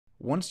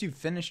Once you've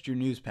finished your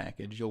news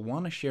package, you'll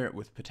want to share it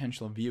with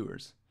potential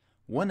viewers.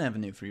 One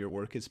avenue for your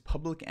work is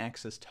public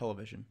access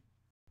television.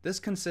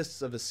 This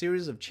consists of a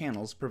series of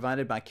channels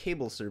provided by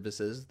cable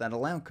services that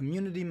allow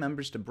community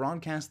members to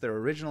broadcast their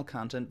original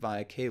content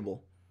via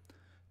cable.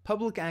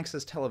 Public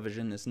access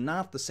television is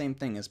not the same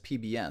thing as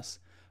PBS.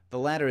 The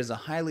latter is a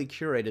highly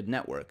curated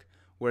network,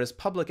 whereas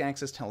public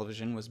access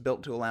television was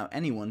built to allow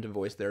anyone to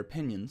voice their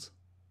opinions.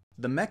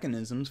 The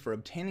mechanisms for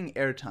obtaining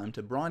airtime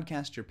to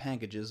broadcast your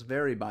packages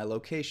vary by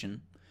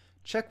location.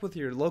 Check with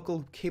your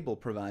local cable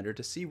provider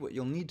to see what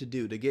you'll need to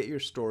do to get your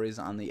stories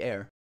on the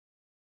air.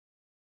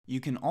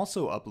 You can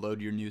also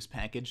upload your news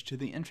package to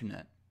the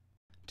internet.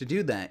 To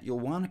do that, you'll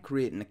want to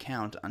create an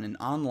account on an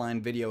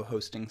online video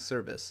hosting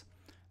service.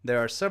 There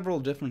are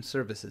several different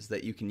services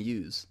that you can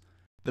use.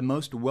 The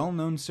most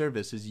well-known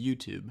service is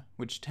YouTube,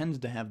 which tends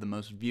to have the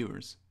most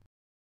viewers.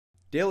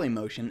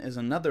 Dailymotion is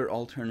another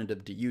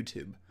alternative to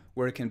YouTube,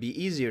 where it can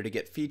be easier to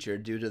get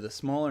featured due to the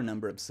smaller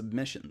number of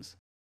submissions.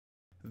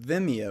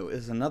 Vimeo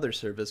is another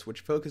service which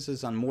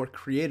focuses on more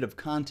creative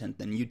content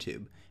than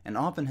YouTube, and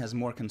often has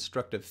more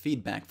constructive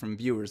feedback from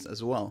viewers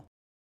as well.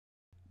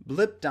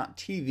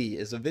 Blip.tv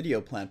is a video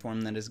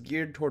platform that is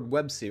geared toward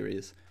web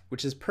series,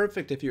 which is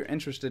perfect if you're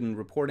interested in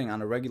reporting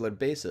on a regular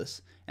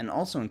basis, and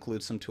also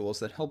includes some tools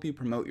that help you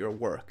promote your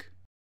work.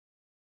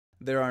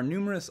 There are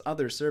numerous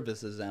other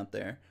services out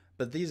there,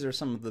 but these are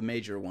some of the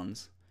major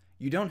ones.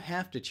 You don't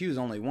have to choose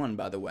only one,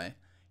 by the way.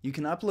 You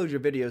can upload your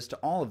videos to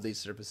all of these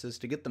services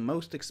to get the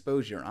most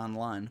exposure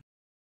online.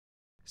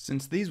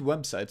 Since these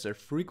websites are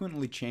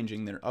frequently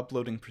changing their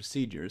uploading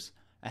procedures,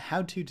 a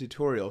how-to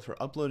tutorial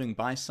for uploading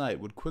by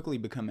site would quickly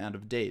become out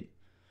of date.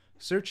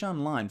 Search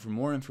online for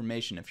more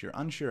information if you're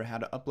unsure how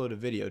to upload a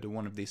video to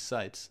one of these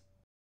sites.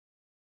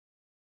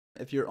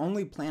 If you're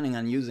only planning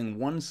on using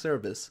one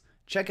service,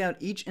 check out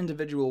each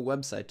individual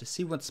website to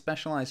see what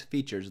specialized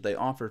features they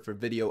offer for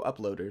video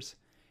uploaders.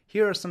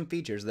 Here are some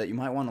features that you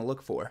might want to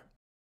look for.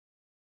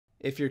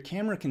 If your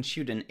camera can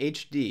shoot in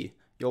HD,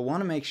 you'll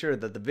want to make sure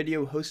that the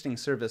video hosting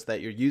service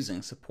that you're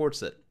using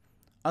supports it.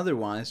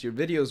 Otherwise, your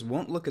videos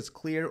won't look as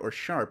clear or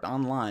sharp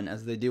online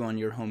as they do on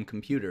your home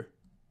computer.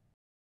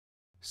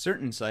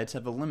 Certain sites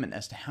have a limit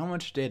as to how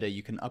much data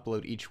you can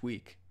upload each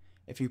week.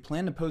 If you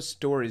plan to post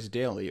stories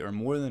daily or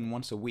more than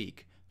once a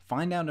week,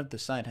 find out if the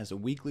site has a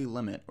weekly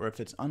limit or if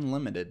it's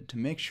unlimited to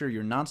make sure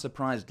you're not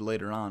surprised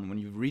later on when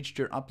you've reached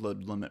your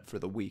upload limit for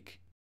the week.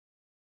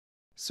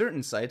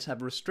 Certain sites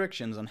have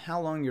restrictions on how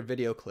long your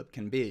video clip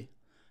can be.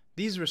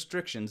 These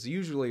restrictions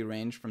usually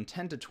range from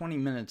 10 to 20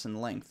 minutes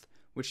in length,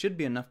 which should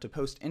be enough to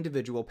post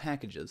individual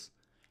packages.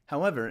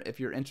 However, if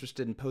you're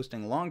interested in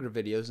posting longer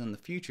videos in the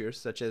future,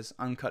 such as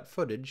uncut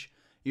footage,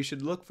 you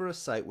should look for a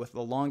site with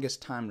the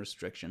longest time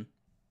restriction.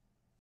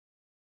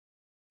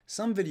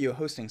 Some video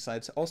hosting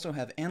sites also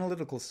have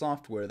analytical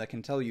software that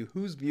can tell you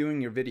who's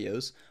viewing your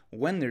videos,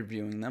 when they're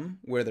viewing them,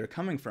 where they're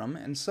coming from,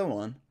 and so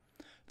on.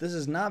 This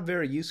is not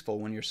very useful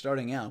when you're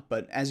starting out,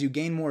 but as you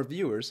gain more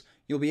viewers,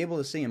 you'll be able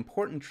to see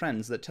important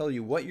trends that tell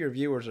you what your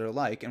viewers are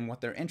like and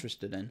what they're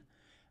interested in.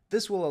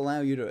 This will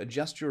allow you to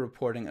adjust your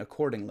reporting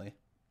accordingly.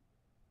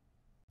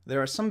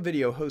 There are some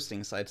video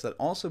hosting sites that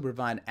also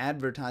provide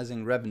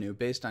advertising revenue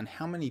based on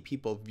how many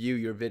people view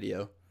your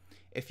video.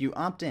 If you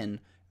opt in,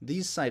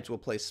 these sites will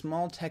play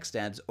small text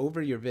ads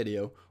over your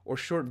video or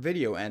short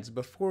video ads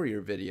before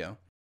your video.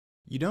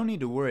 You don't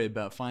need to worry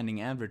about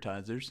finding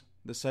advertisers.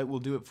 The site will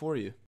do it for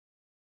you.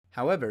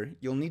 However,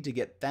 you'll need to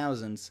get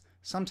thousands,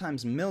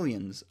 sometimes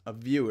millions, of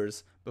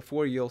viewers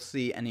before you'll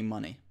see any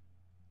money.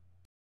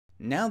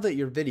 Now that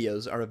your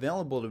videos are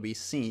available to be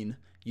seen,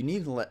 you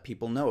need to let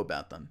people know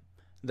about them.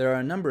 There are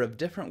a number of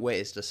different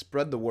ways to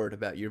spread the word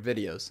about your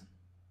videos.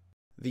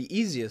 The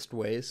easiest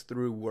way is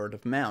through word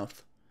of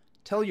mouth.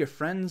 Tell your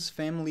friends,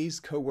 families,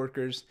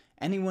 coworkers,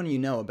 anyone you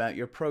know about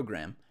your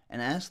program,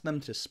 and ask them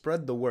to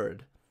spread the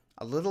word.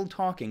 A little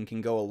talking can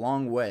go a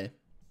long way.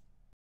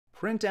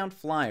 Print out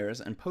flyers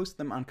and post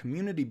them on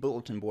community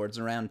bulletin boards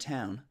around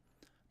town.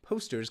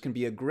 Posters can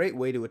be a great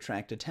way to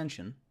attract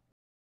attention.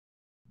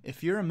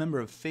 If you're a member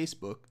of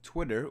Facebook,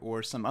 Twitter,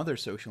 or some other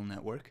social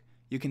network,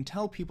 you can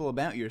tell people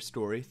about your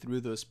story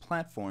through those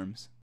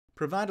platforms.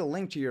 Provide a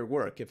link to your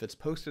work if it's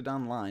posted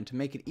online to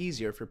make it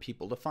easier for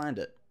people to find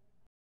it.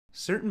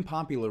 Certain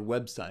popular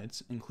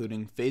websites,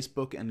 including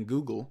Facebook and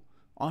Google,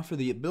 offer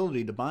the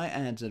ability to buy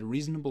ads at a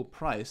reasonable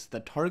price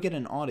that target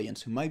an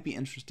audience who might be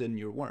interested in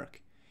your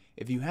work.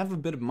 If you have a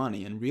bit of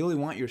money and really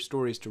want your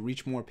stories to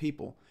reach more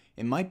people,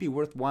 it might be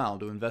worthwhile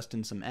to invest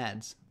in some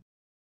ads.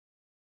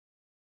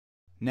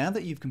 Now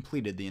that you've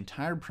completed the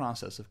entire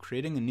process of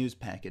creating a news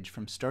package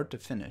from start to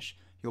finish,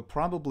 you'll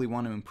probably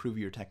want to improve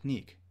your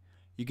technique.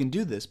 You can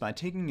do this by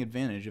taking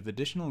advantage of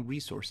additional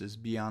resources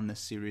beyond this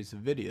series of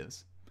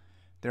videos.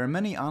 There are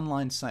many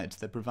online sites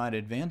that provide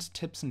advanced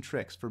tips and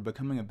tricks for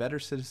becoming a better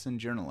citizen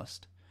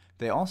journalist.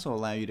 They also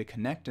allow you to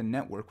connect and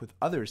network with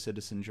other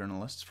citizen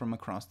journalists from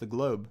across the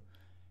globe.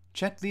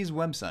 Check these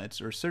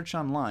websites or search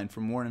online for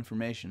more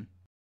information.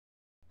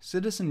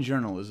 Citizen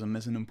journalism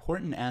is an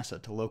important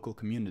asset to local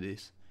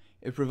communities.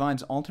 It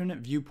provides alternate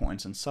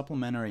viewpoints and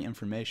supplementary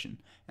information,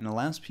 and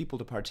allows people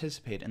to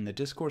participate in the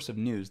discourse of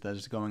news that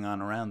is going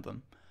on around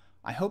them.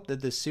 I hope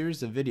that this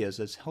series of videos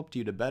has helped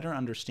you to better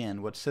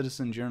understand what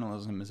citizen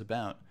journalism is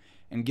about,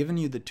 and given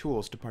you the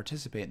tools to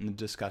participate in the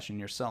discussion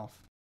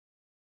yourself.